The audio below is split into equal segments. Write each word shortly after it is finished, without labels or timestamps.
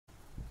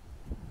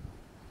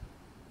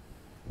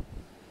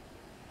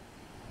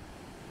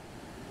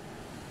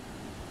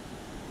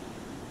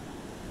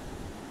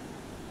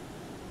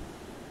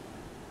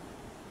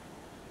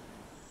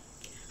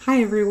Hi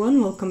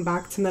everyone, welcome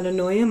back to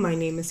Metanoia. My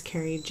name is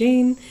Carrie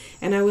Jane,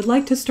 and I would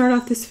like to start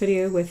off this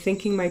video with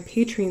thanking my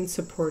Patreon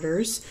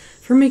supporters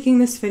for making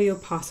this video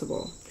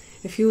possible.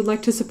 If you would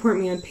like to support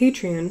me on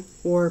Patreon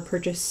or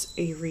purchase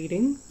a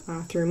reading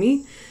through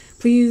me,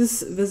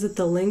 please visit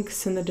the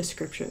links in the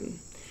description.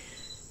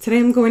 Today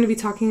I'm going to be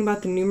talking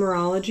about the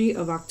Numerology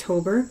of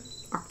October.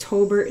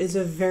 October is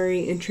a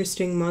very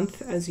interesting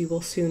month, as you will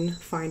soon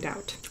find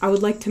out. I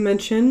would like to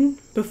mention,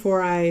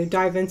 before I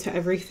dive into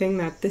everything,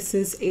 that this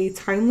is a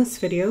timeless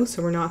video,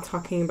 so we're not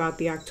talking about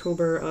the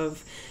October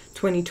of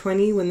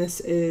 2020 when this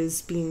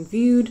is being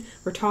viewed.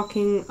 We're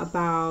talking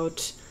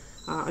about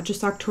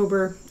just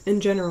October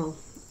in general,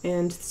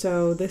 and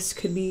so this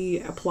could be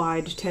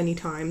applied to any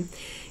time.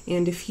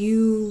 And if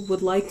you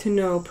would like to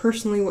know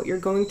personally what you're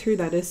going through,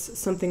 that is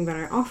something that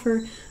I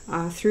offer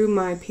through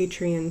my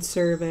Patreon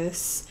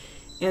service.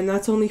 And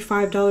that's only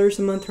 $5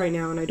 a month right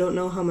now, and I don't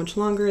know how much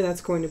longer that's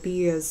going to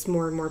be as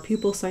more and more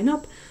people sign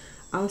up.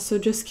 So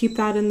just keep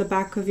that in the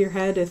back of your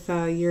head if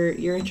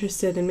you're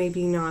interested in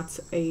maybe not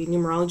a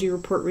numerology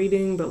report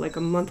reading, but like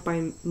a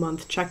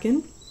month-by-month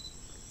check-in.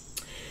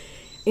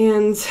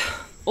 And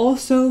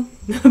also,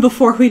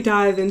 before we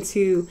dive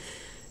into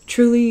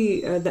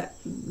truly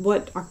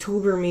what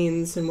October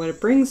means and what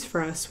it brings for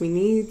us, we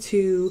need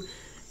to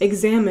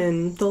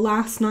examine the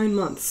last 9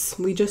 months.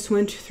 We just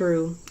went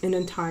through an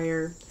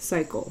entire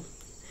cycle.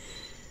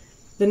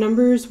 The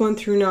numbers 1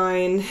 through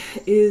 9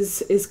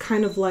 is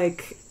kind of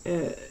like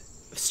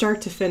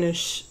start to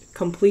finish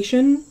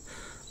completion,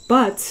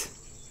 but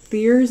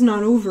the year is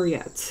not over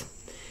yet.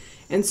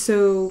 And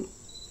so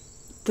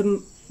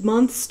the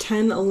months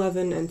 10,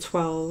 11, and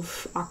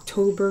 12,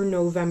 October,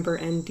 November,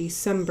 and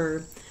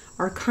December,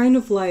 are kind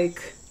of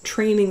like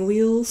training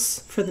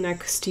wheels for the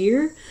next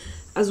year,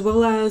 as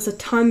well as a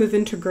time of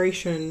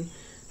integration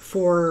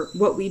for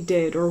what we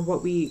did or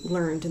what we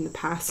learned in the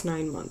past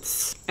 9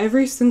 months.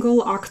 Every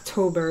single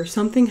October,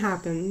 something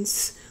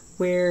happens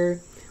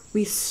where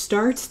we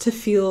start to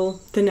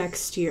feel the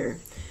next year.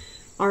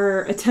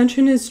 Our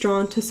attention is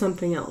drawn to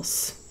something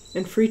else,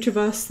 and for each of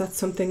us, that's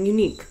something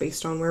unique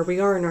based on where we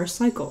are in our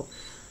cycle.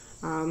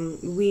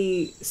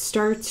 We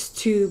start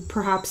to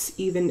perhaps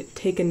even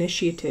take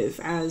initiative,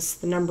 as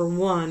the number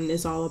 1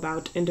 is all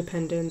about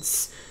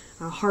independence,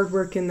 hard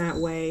work in that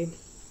way,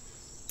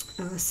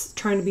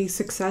 trying to be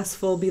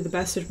successful, be the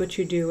best at what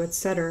you do,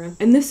 etc.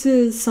 And this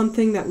is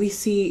something that we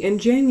see in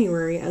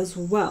January as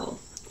well.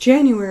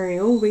 January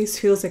always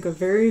feels like a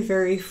very,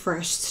 very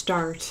fresh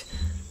start,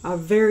 a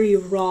very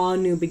raw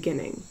new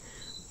beginning.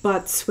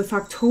 But with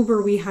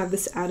October, we have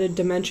this added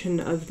dimension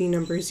of the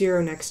number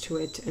 0 next to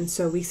it, and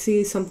so we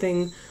see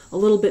something a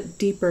little bit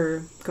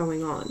deeper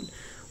going on.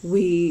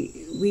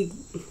 We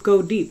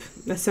go deep,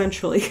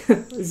 essentially.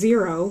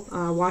 0,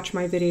 watch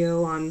my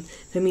video on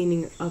the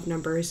meaning of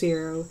number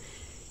 0,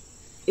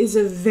 is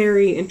a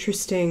very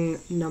interesting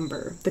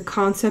number. The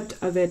concept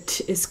of it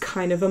is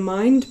kind of a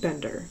mind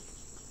bender.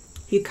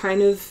 You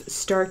kind of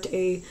start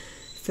a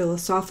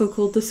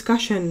philosophical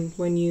discussion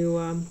when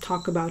you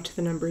talk about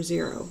the number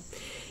 0.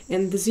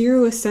 And the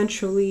 0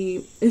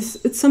 essentially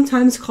it's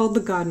sometimes called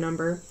the God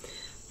number,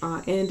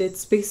 and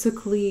it's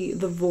basically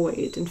the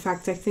void. In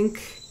fact, I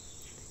think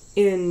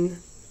in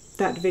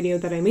that video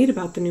that I made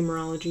about the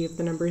numerology of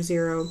the number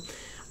 0,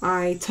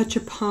 I touch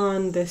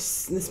upon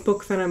this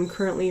book that I'm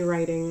currently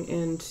writing,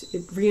 and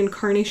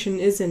reincarnation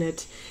is in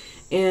it.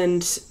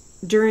 And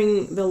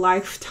during the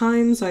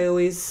lifetimes, I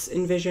always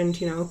envisioned,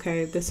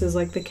 okay, this is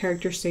like the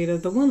character state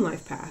of the 1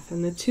 life path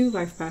and the 2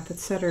 life path,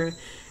 etc.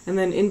 And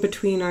then in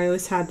between, I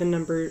always had the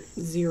number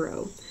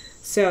 0.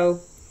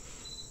 So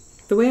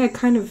the way I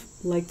kind of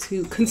like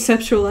to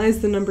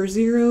conceptualize the number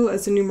 0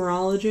 as a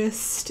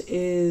numerologist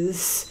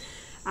is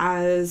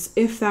as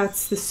if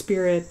that's the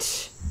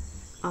spirit,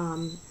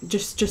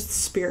 just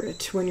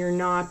spirit, when you're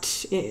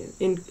not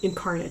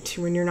incarnate,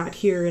 when you're not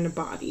here in a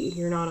body,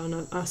 you're not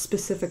on a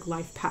specific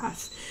life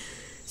path.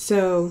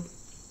 So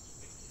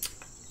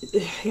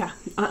yeah,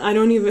 I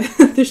don't even,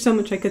 there's so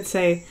much I could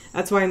say.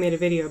 That's why I made a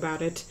video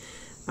about it.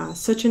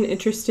 Such an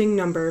interesting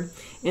number.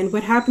 And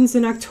what happens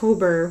in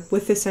October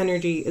with this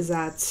energy is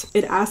that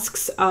it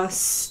asks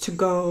us to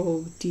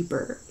go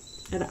deeper.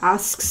 It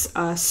asks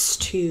us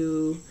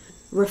to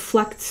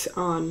reflect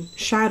on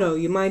shadow.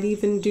 You might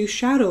even do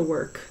shadow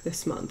work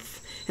this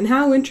month. And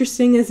how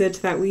interesting is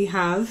it that we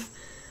have,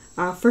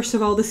 first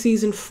of all, the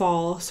season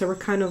fall, so we're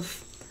kind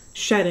of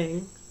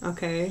shedding,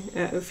 okay,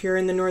 if you're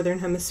in the northern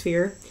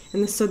hemisphere.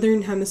 In the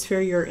southern hemisphere,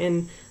 you're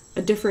in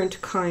a different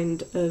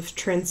kind of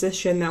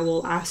transition that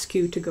will ask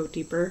you to go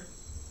deeper.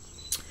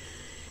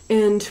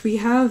 And we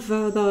have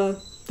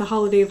the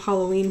holiday of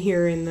Halloween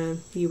here in the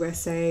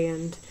USA,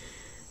 and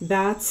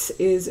that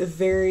is a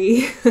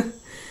very,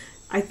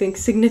 I think,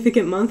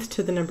 significant month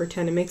to the number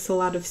 10. It makes a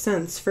lot of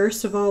sense.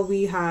 First of all,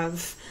 we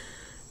have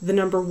the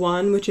number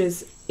 1, which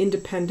is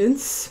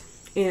independence,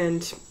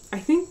 and I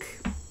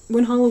think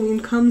when Halloween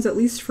comes, at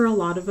least for a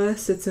lot of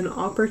us, it's an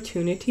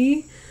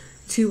opportunity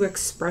to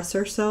express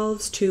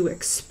ourselves, to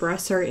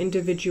express our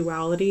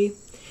individuality,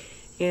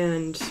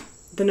 and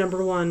the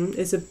number 1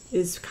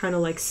 is kind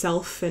of like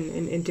self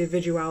and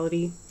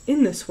individuality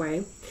in this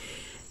way.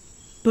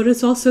 But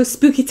it's also a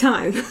spooky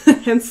time,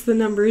 hence the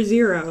number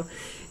 0.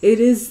 It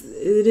is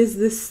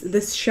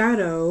this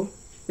shadow.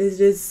 It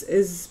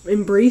is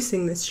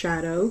embracing this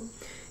shadow.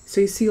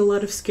 So you see a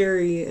lot of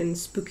scary and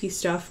spooky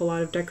stuff, a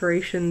lot of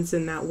decorations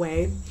in that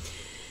way.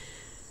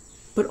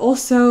 But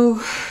also,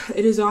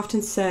 it is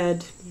often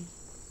said,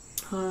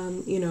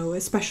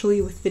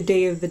 especially with the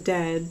Day of the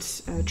Dead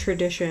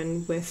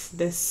tradition, with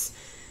this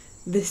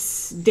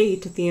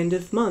date at the end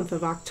of the month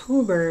of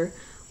October,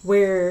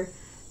 where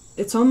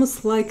it's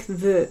almost like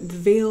the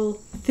veil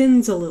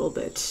thins a little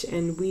bit,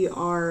 and we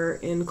are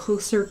in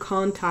closer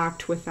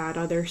contact with that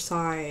other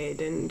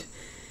side, and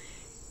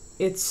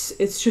it's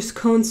just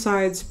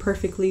coincides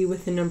perfectly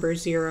with the number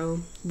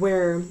 0,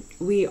 where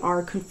we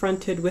are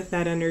confronted with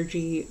that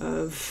energy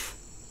of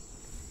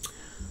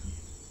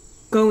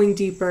going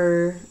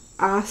deeper,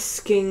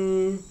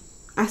 asking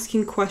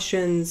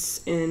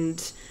questions,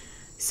 and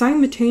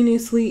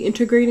simultaneously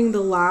integrating the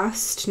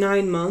last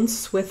 9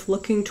 months with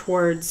looking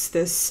towards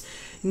this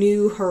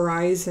new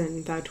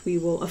horizon that we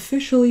will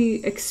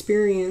officially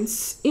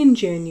experience in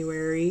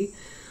January,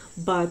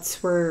 but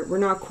we're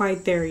not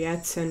quite there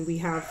yet, and we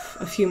have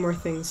a few more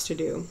things to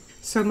do.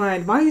 So my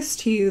advice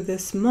to you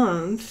this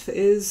month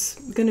is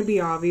going to be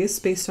obvious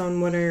based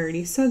on what I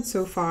already said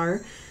so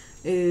far,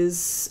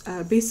 is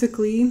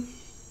basically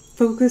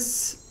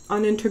focus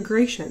on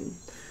integration.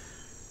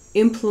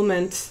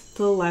 Implement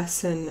the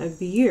lesson of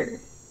the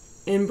year.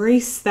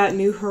 Embrace that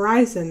new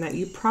horizon that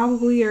you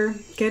probably are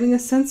getting a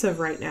sense of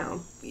right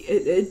now.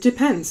 It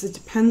depends. It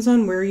depends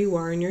on where you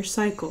are in your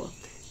cycle.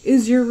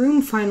 Is your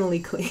room finally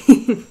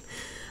clean?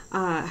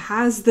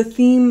 Has the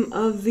theme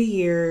of the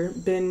year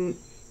been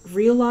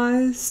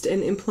realized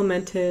and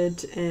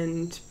implemented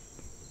and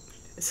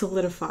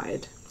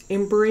solidified?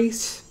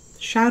 Embrace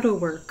shadow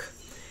work.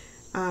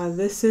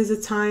 This is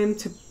a time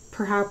to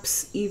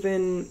perhaps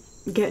even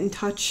get in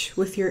touch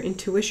with your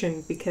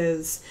intuition,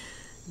 because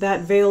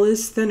that veil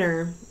is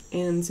thinner,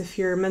 and if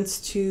you're meant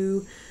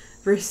to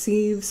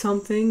receive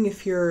something,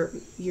 if you're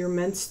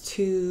meant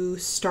to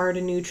start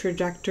a new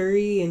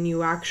trajectory, and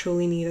you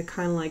actually need to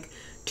kind of like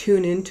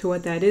tune into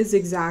what that is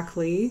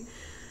exactly,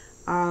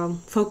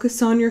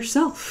 focus on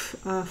yourself.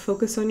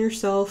 Focus on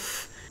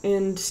yourself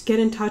and get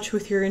in touch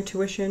with your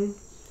intuition.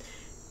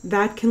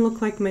 That can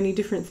look like many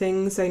different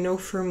things. I know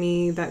for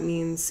me that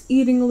means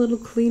eating a little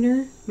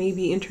cleaner,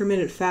 maybe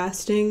intermittent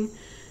fasting.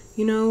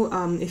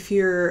 If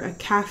you're a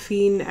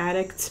caffeine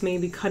addict,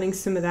 maybe cutting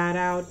some of that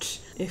out.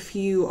 If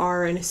you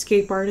are an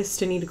escape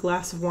artist and need a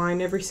glass of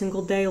wine every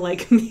single day,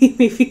 like me,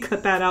 maybe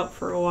cut that out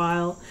for a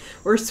while.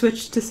 Or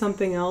switch to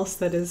something else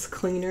that is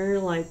cleaner,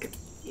 like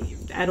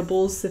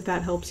edibles, if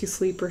that helps you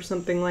sleep or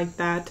something like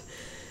that.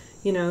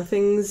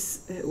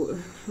 Things,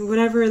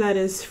 whatever that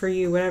is for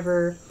you,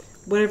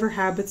 whatever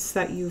habits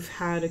that you've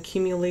had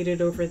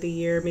accumulated over the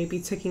year, maybe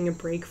taking a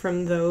break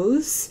from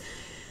those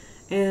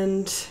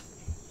and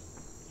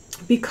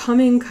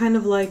becoming kind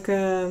of like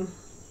a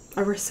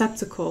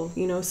receptacle,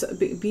 so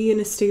be in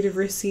a state of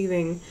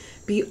receiving,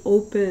 be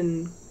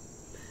open.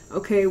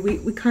 Okay,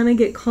 we kind of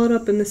get caught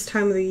up in this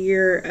time of the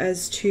year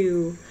as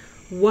to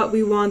what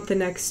we want the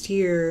next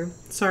year.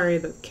 Sorry,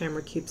 the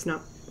camera keeps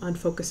not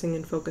unfocusing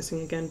and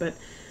focusing again, but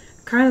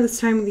kind of this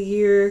time of the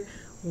year,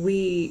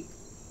 we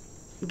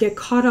get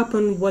caught up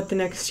on what the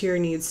next year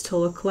needs to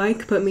look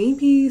like, but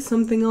maybe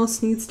something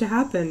else needs to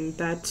happen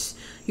that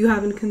you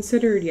haven't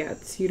considered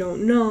yet. You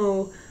don't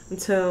know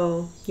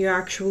until you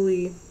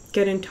actually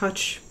get in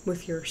touch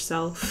with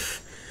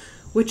yourself,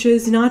 which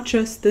is not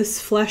just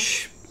this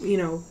flesh,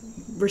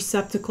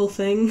 receptacle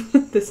thing,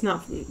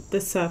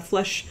 this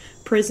flesh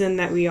prison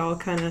that we all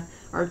kind of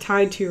are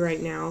tied to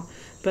right now,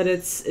 but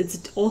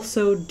it's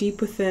also deep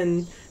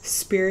within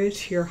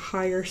spirit, your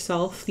higher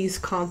self, these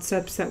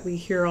concepts that we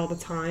hear all the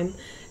time.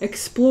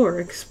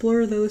 Explore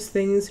those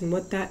things and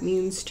what that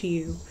means to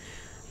you.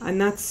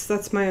 And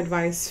that's my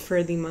advice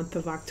for the month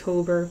of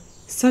October.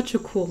 Such a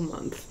cool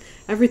month.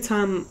 Every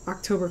time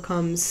October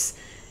comes,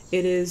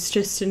 it is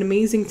just an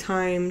amazing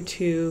time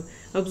to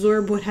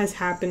absorb what has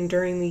happened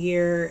during the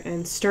year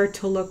and start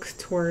to look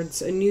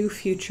towards a new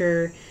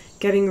future,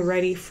 getting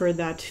ready for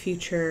that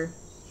future.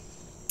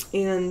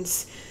 And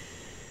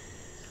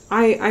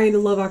I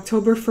love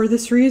October for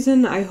this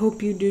reason. I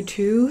hope you do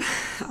too.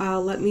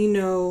 Let me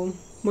know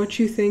what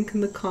you think in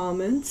the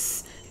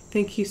comments.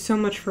 Thank you so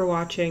much for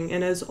watching,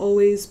 and as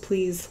always,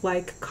 please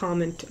like,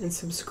 comment, and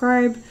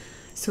subscribe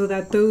so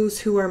that those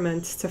who are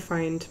meant to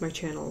find my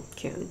channel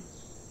can.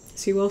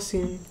 See you all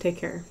soon. Take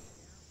care.